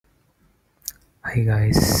Hi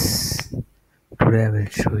guys, today I will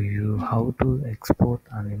show you how to export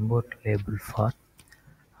and import label for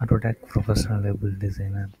Autotrack Professional Label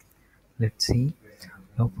Designer. Let's see.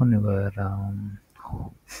 Open your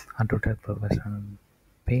Autotrack Professional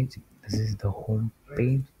page. This is the home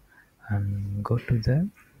page, and go to the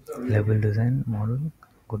label design model.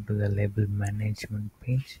 Go to the label management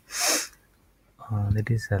page.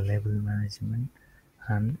 That is the label management,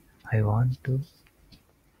 and I want to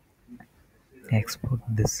export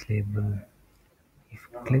this label. If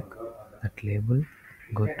you click that label,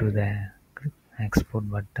 go to the click export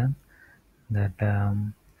button. That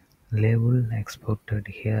label exported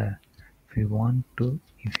here. If you want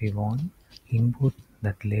input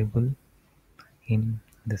that label in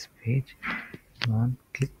this page, you want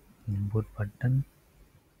click input button.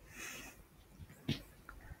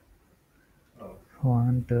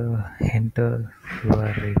 Want to enter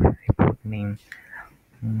your report name.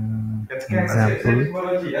 Example,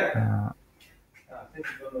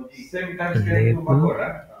 label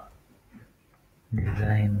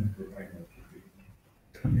design.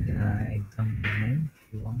 Example name.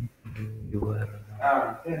 You want to give your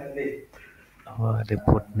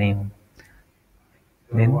report name.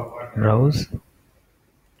 Then browse.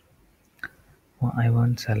 I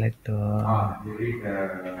want select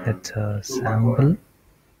that's a sample.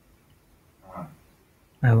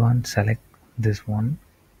 I want select this one.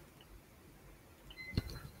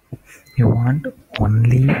 You want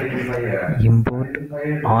only import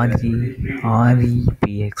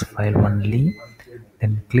REPX file only.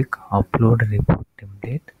 Then click upload report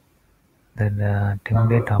template. Then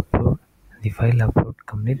template upload. The file upload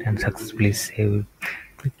complete and successfully saved.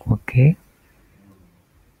 Click OK.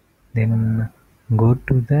 Then go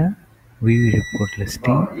to the view report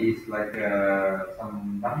listing.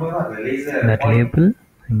 That label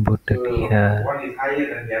imported here.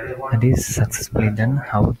 That is successfully done.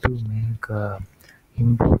 How to make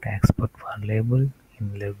import export for label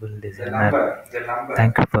in label designer.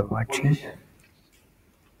 Thank you for watching.